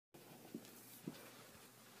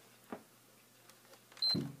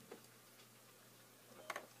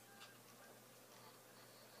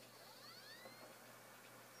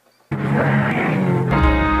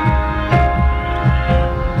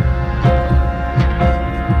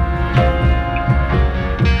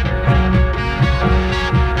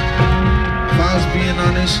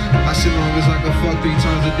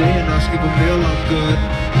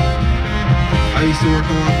used to work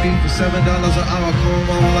on my feet for $7 an hour. Call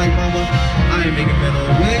mama like mama, I ain't making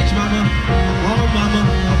minimum wage, mama. I'm on, mama,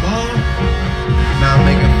 I'm on. Now I'm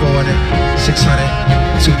making 400,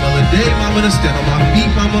 600, 2 mil a day, mama. To stand on my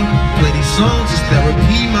feet, mama. Play these songs, it's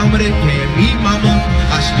therapy, mama. They paying me, mama.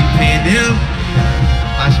 I should be paying them.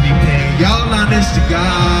 I should be paying y'all, honest to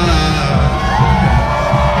God.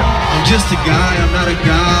 I'm just a guy, I'm not a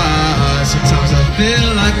god. Sometimes I feel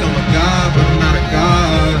like I'm a god, but I'm not a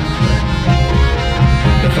god.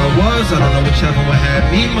 If I was, I don't know whichever would have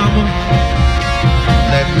me, mama.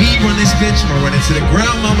 Let me run this bitch, I'ma run into the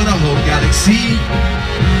ground, mama, the whole galaxy.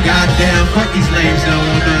 Goddamn, fuck these lames, don't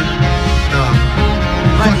want none. Nah,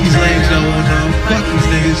 fuck these lames, don't want none. Fuck these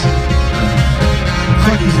niggas.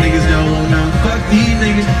 Fuck these niggas, don't want none. Fuck these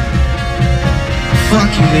niggas. Fuck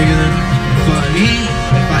you niggas. Fuck me,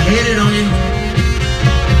 if I hit it on you.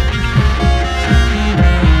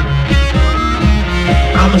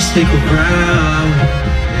 I'ma stick around.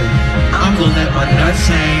 I'm gonna let my nuts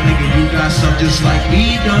hang, nigga. You got some just like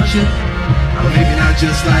me, don't you? Or maybe not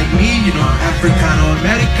just like me, you know I'm Africano,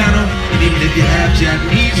 Americano. And even if you have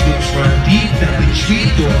Japanese roots, run deep, family tree,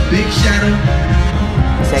 through a big shadow.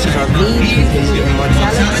 Sex on me, giving me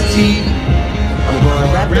immortality. I'm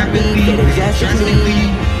going rapidly, getting drastically.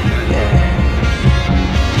 Yeah.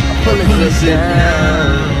 Pulling it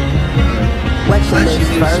down. Wet your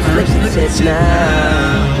lips first, lick the tip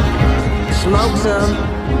now. Smoke some.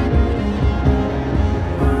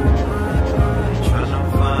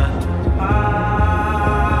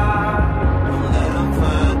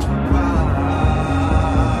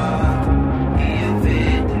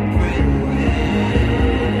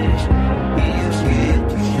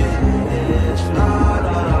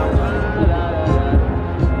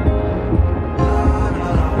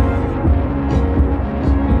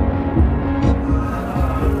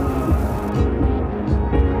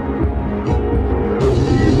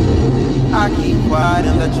 I keep quiet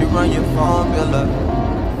and let you run your phone bill up.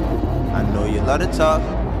 I know you love to talk.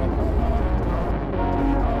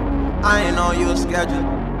 I ain't on your schedule.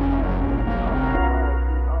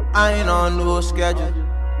 I ain't on no schedule.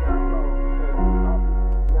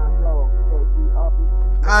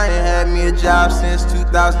 I ain't had me a job since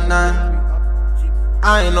 2009.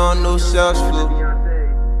 I ain't on no sales floor.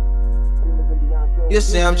 You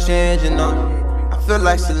say I'm changing up. I feel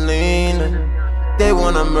like Selena. They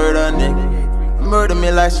wanna murder a nigga, murder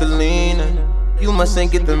me like Selena. You must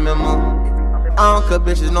ain't get the memo. I don't cut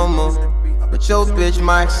bitches no more, but your bitch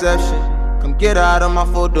my exception. Come get her out of my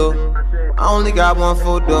photo. I only got one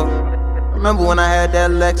photo. Remember when I had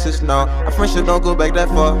that Lexus? No, our friendship don't go back that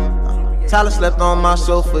far. Tyler slept on my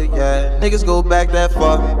sofa, yeah. Niggas go back that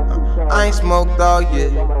far. I ain't smoked all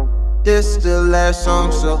year. This still last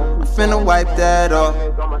song, so I'm finna wipe that off.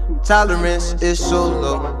 Tolerance is so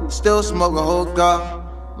low, still smoke a whole gar.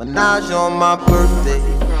 Menage on my birthday,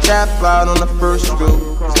 tap out on the first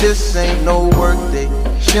stroke. Cause this ain't no work day.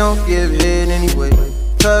 She don't give head anyway.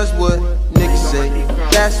 Cause what niggas say,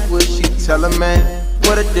 that's what she tell a man.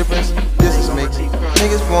 What a difference this is making.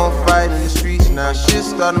 Niggas won't fight in the streets now. Shit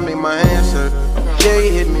starting to make my hands hurt.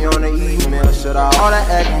 Jay hit me on the email, shut out all that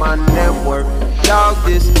act my network. Dog,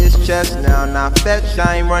 this is chess now. Now fetch,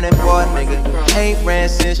 I ain't running for a nigga. Ain't ran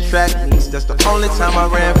since track meets. That's the only time I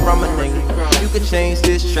ran from a nigga. You could change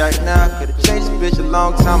this track now. Could've changed this bitch a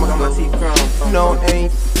long time ago. No,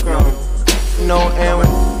 ain't no,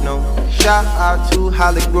 and no. Shout out to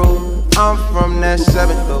Holly Grove. I'm from that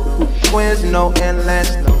 7th though. Twins, no, and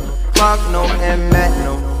Lance, no. Mark, no, and Matt,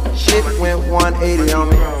 no. Shit went 180 on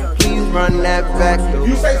me. Please run that back though.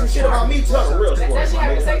 You say some shit about me, tell real story. That shit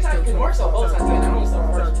happened the same time. More so, both sides doing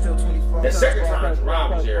that. The second time, Jerron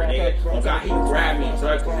was there, nigga. Oh God, he grabbed me, so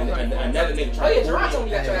another nigga tried. Oh yeah, Jerron told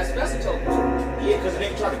me that your ass best told me. Yeah, because the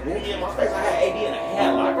nigga tried to boom me in my face. I had AD in a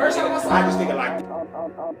headlock. First time I saw I was thinking like.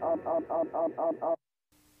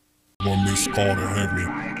 One Miss Carter Henry.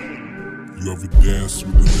 You ever dance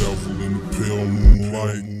with the devil in the pale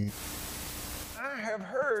moonlight? I have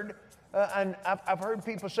heard, and I've heard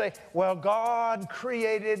people say, well, God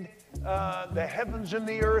created the heavens and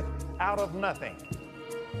the earth out of nothing.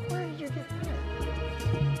 Where did you get that?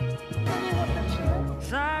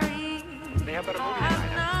 Sorry. They have better movie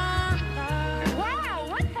tonight. Wow,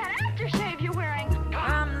 what's that aftershave you're wearing? UI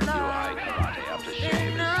Karate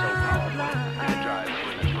aftershave is so powerful, it drives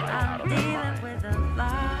women right out of their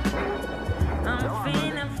mind.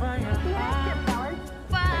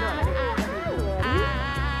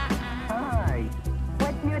 Hi.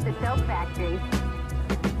 What's new at the soap factory?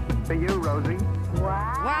 For you, Rosie.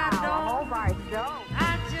 Wow, a whole bar of soap.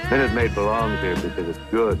 Minute Maid belongs here because it's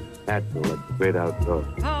good, natural, like the great outdoors.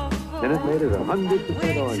 Minute Maid is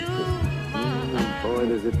 100% orange juice. Boy,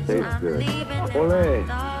 does it taste good. Ole.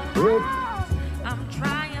 Rip. I'm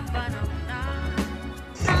trying, but I'm not.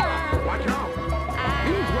 Watch out.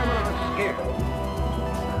 These women are scared.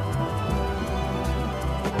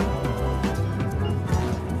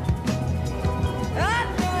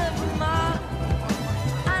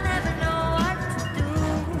 I never know what to do,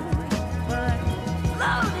 but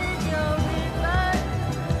loading your river,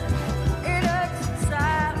 it hurts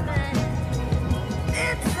inside me.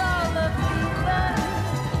 It's all a fever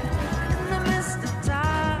in the midst of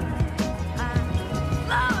time. I'm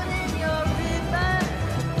loading your river,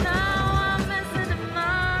 now I'm missing the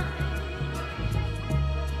mind.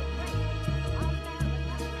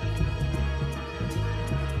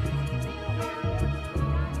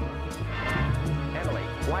 Emily,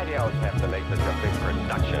 why do you always have to make such a big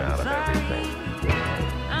production out of everything?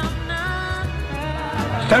 I'm not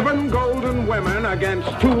 7 golden women against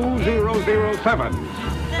 2007.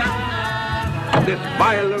 This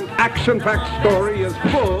violent, action-packed story is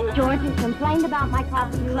full. George has complained about my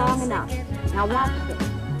coffee long enough. Now watch this.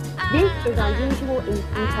 This is unusual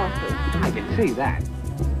instant coffee. I can see that.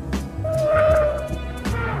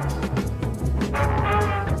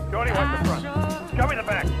 Jody, watch the front. Come in the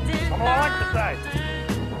back. Come along like the side.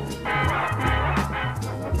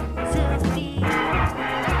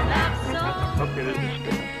 Okay, this is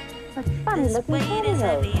good. It's funny looking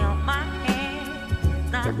pantyhose.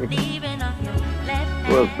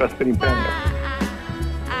 World's best fitting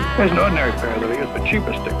pantyhose. There's an ordinary pair that I use for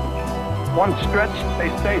cheaper stickers. One stretch, they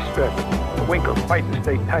stay stretched. The winkles fight to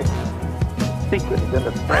stay tight. Secret is in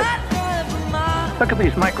the thread. Look at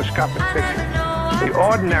these microscopic pictures. The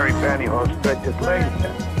ordinary pantyhose thread just lays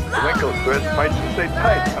there. The winkle thread fights to stay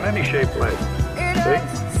tight on any shaped blade. See?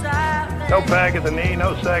 No bag at the knee,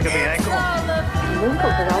 no sag at the ankle.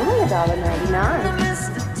 Winkles are only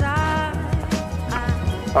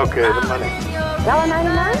 $1.99. Okay, the money.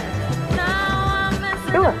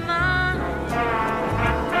 $1.99? Sure.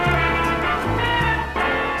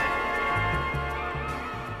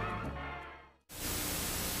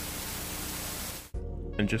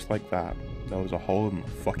 And just like that, there was a hole in the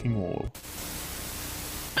fucking wall.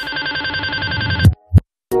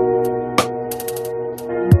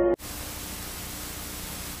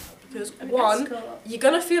 Because one, you're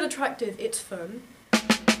gonna feel attractive, it's fun.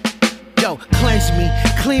 Yo, cleanse me,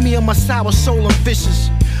 clean me of my sour soul and vicious.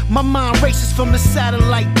 My mind races from the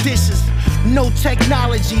satellite dishes. No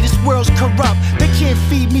technology, this world's corrupt. They can't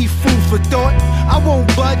feed me food for thought. I won't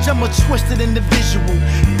budge, I'm a twisted individual.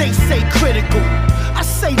 They say critical. I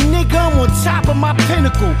say, nigga, I'm on top of my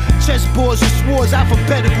pinnacle. Chessboards and swords,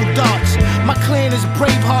 alphabetical darts. My clan is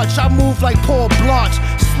Bravehearts, I move like Paul Blanche.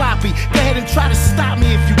 Sloppy, go ahead and try to stop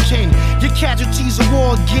me if you can. Your casualties of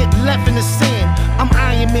war get left in the sand. I'm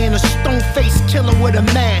Iron Man, a stone-faced killer with a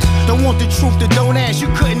mask. Don't want the truth, then don't ask, you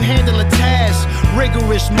couldn't handle a task.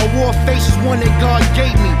 Rigorous, my war face is one that God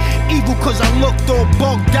gave me. Evil cause I looked all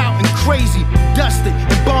bugged out and crazy. Dusted,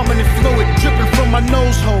 embalming and fluid, dripping from my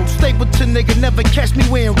nose hole. Stapleton nigga never catch me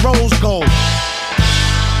wearing rose gold.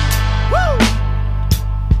 Woo!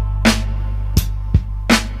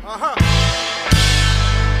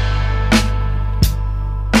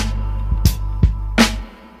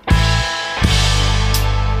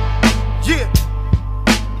 Yeah.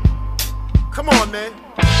 Come on, man.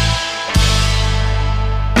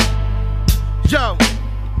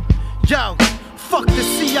 Yo, fuck the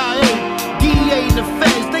CIA, DEA and the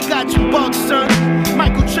feds, they got you bugged, son.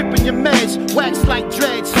 Michael tripping your meds, wax like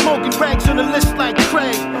dreads, smoking rags on the list like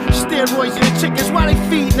Craig. Steroids in the chickens, why they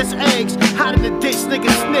feeding us eggs? Hot in the ditch,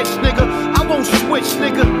 nigga, snitch, nigga. I won't switch,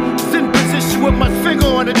 nigga. Zen position with my finger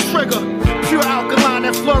on the trigger. Pure alkaline,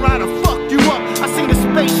 that fluoride will fuck you up. I seen a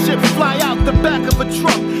spaceship fly out the back of a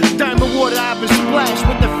truck. Diamond water, I've been splashed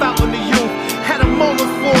with the fountain of youth. Had a molar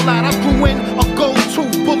fall out, I grew in a gold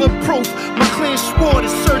tooth, bulletproof. My clan swore to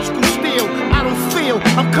surgical steel. I don't feel,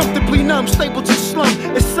 I'm comfortably numb, Stapleton slum,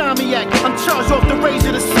 insomniac. I'm charged off the rays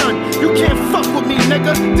of the sun. You can't fuck with me,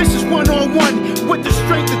 nigga. This is one-on-one. With the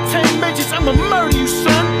strength of 10 midgets, I'ma murder you,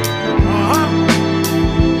 son.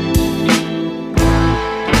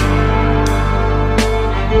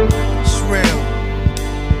 It's real.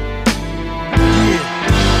 Yeah.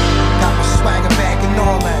 Got my swagger back and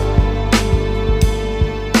all that.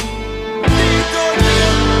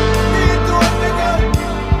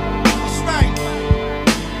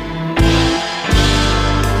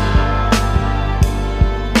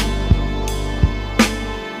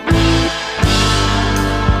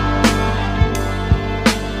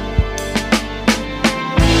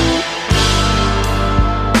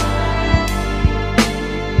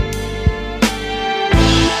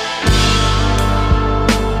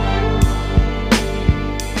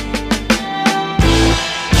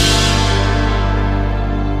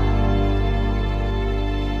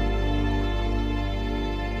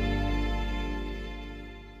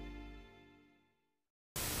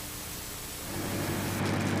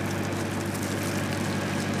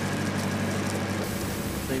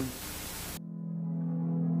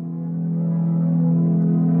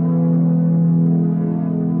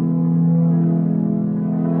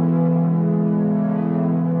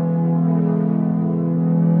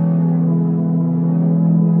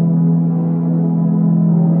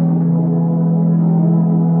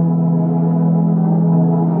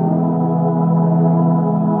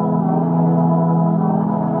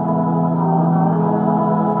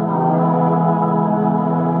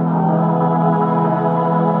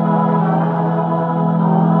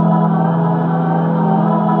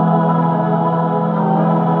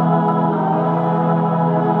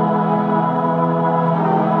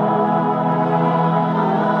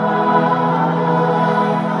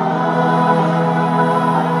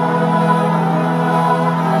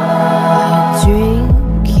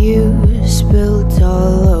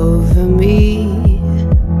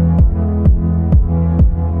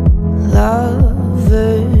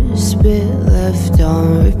 left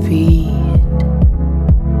on repeat.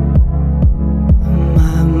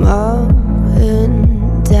 My mom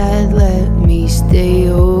and dad let me stay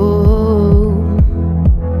home.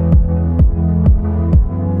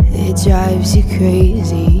 It drives you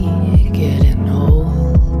crazy getting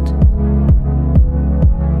old.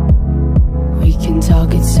 We can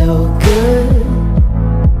talk it so good,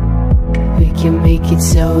 we can make it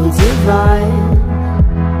so divine.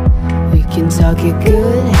 We can talk it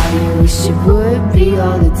good, how you wish it would be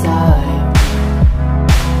all the time.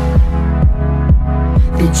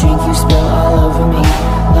 The drink you spill all over me,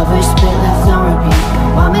 lovers spit left on repeat.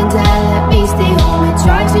 Mom and dad let me stay home, it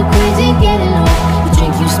drives you crazy getting home. The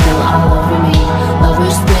drink you spill all over me,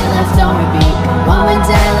 lovers spit left on repeat. Mom and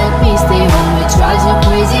dad let me stay home, it drives you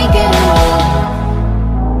crazy getting home.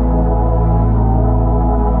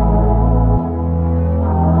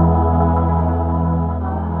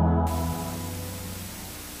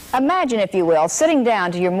 Imagine, if you will, sitting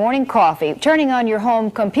down to your morning coffee, turning on your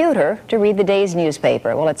home computer to read the day's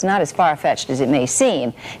newspaper. Well, it's not as far-fetched as it may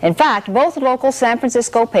seem. In fact, both local San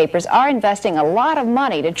Francisco papers are investing a lot of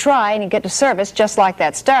money to try and get a service just like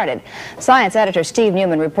that started. Science editor Steve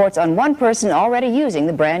Newman reports on one person already using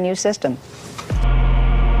the brand new system.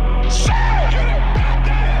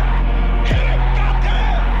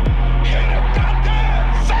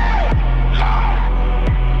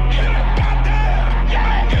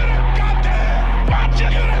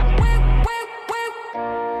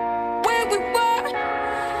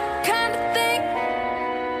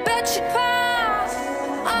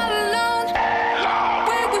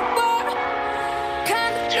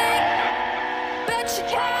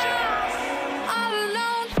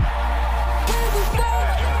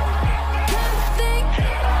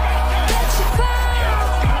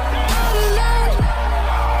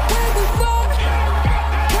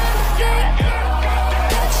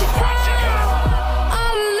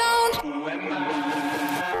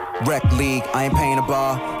 Rec league, I ain't paying a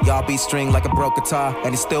ball. Y'all beat string like a broke guitar,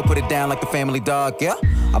 and he still put it down like the family dog. Yeah,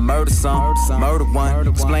 I murdered some, murdered one,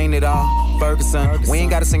 explain it all. Ferguson, we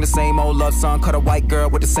ain't gotta sing the same old love song. Cut a white girl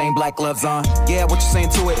with the same black gloves on. Yeah, what you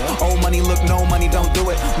saying to it? Old money look, no money, don't do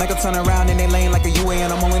it. Make her turn around in they lane like a UA,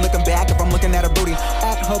 and I'm only looking back if I'm looking at her booty.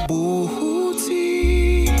 At her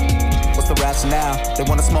booty. What's the rationale? They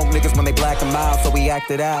wanna smoke niggas when they black them out, so we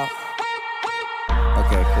acted out.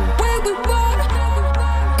 Okay, cool.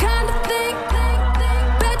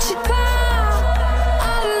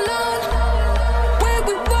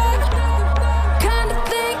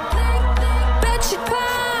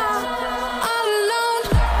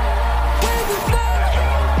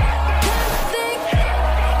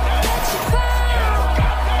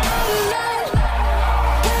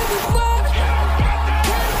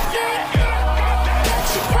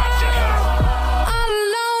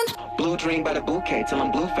 By the bouquet till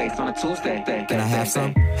I'm blue face on a Tuesday. Can I have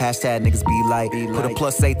some? Hashtag niggas be like. Put a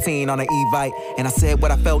plus 18 on an Evite, and I said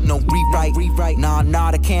what I felt, no rewrite.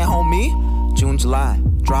 Nah, they can't hold me. June, July,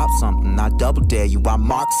 drop something. I double dare you. I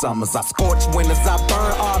mark summers. I scorch winters. I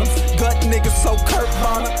burn autumns. Gut niggas so Kurt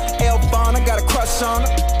Bonner. L Bonner got a crush on her.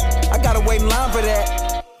 I gotta wait in line for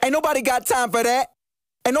that. Ain't nobody got time for that.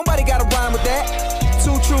 Ain't nobody got a rhyme with that.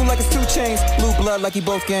 Too true like it's 2 chains. Blue blood like he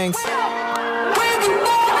both gangs.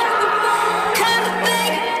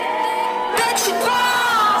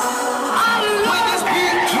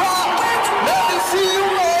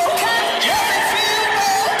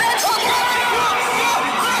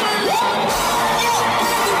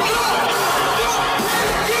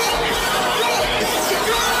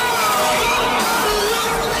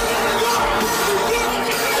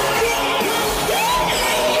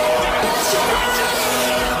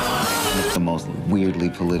 Weirdly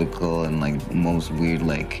political and like most weird,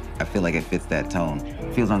 like I feel like it fits that tone.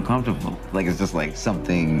 It feels uncomfortable. Like it's just like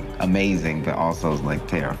something amazing, but also like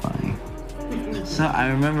terrifying. So I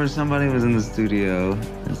remember somebody was in the studio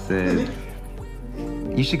and said,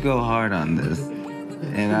 "You should go hard on this."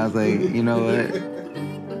 And I was like, you know what?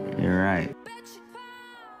 You're right.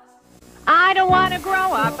 I don't want to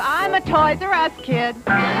grow up. I'm a Toys R Us kid.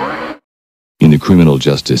 In the criminal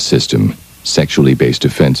justice system, sexually based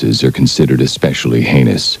offenses are considered especially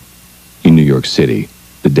heinous. In New York City,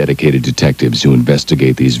 the dedicated detectives who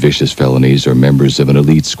investigate these vicious felonies are members of an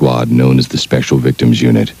elite squad known as the Special Victims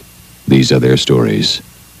Unit. These are their stories.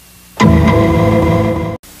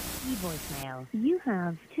 Voicemail. You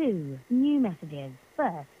have 2 new messages.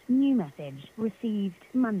 First, new message received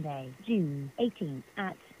Monday, June 18th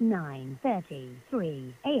at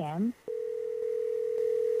 9:33 a.m.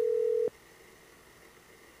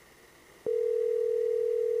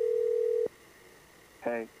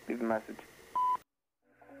 Hey, leave a message.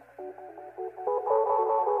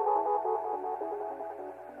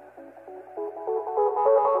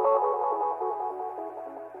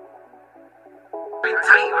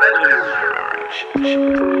 My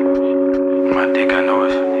dick, I know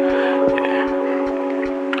it. Yeah.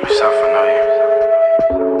 It's South familiar.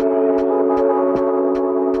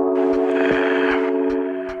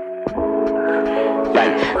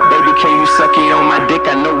 Like, baby, can you suck it on my dick?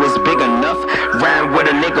 I know it's big enough. Rhyme with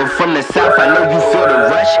a nigga from the south, I know you feel the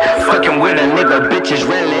rush. Fucking with a nigga, bitches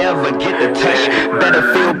rarely ever get the touch. Better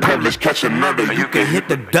feel privileged, catch another, you can hit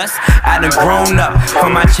the dust. I done grown up for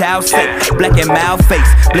my child's sake. Black and mild face,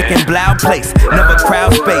 blicking blow place. Never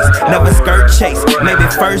crowd space, never skirt chase. Maybe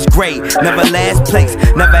first grade, never last place.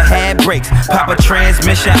 Never had brakes, pop a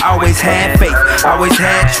transmission. Always had faith, always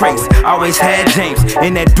had trace. Always had James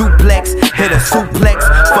in that duplex. Hit a suplex,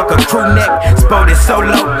 fuck a crew neck. Sported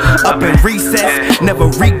solo, up in recess. Never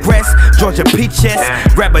regress, Georgia peaches.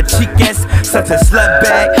 Grab a cheek ass, such a slut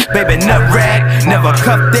bag. Baby nut rag, never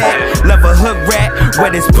cuff that. Love a hood rat,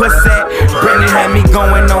 where this puss at. Brittany had me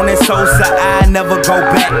going on this soul, so I never go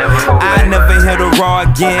back. I never hit a raw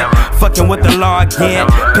again. Fucking with the law again.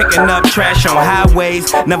 Picking up trash on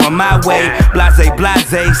highways, never my way. Blase,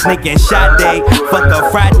 blase, sneaking shot day. Fuck a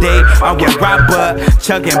Friday, I'm with Robert,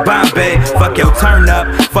 chugging Bombay. Fuck your turn up,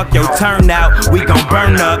 fuck your turn out. We gon'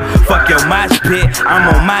 burn up, fuck your mosh pit.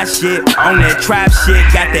 I'm on my shit, on that trap shit.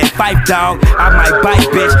 Got that fight dog, I might bite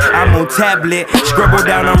bitch. I'm on tablet, scribble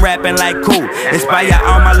down, I'm rapping like cool. Inspire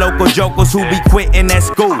all my local jokers who be quitting at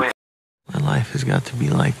school. My life has got to be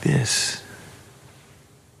like this.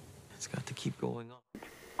 It's got to keep going on.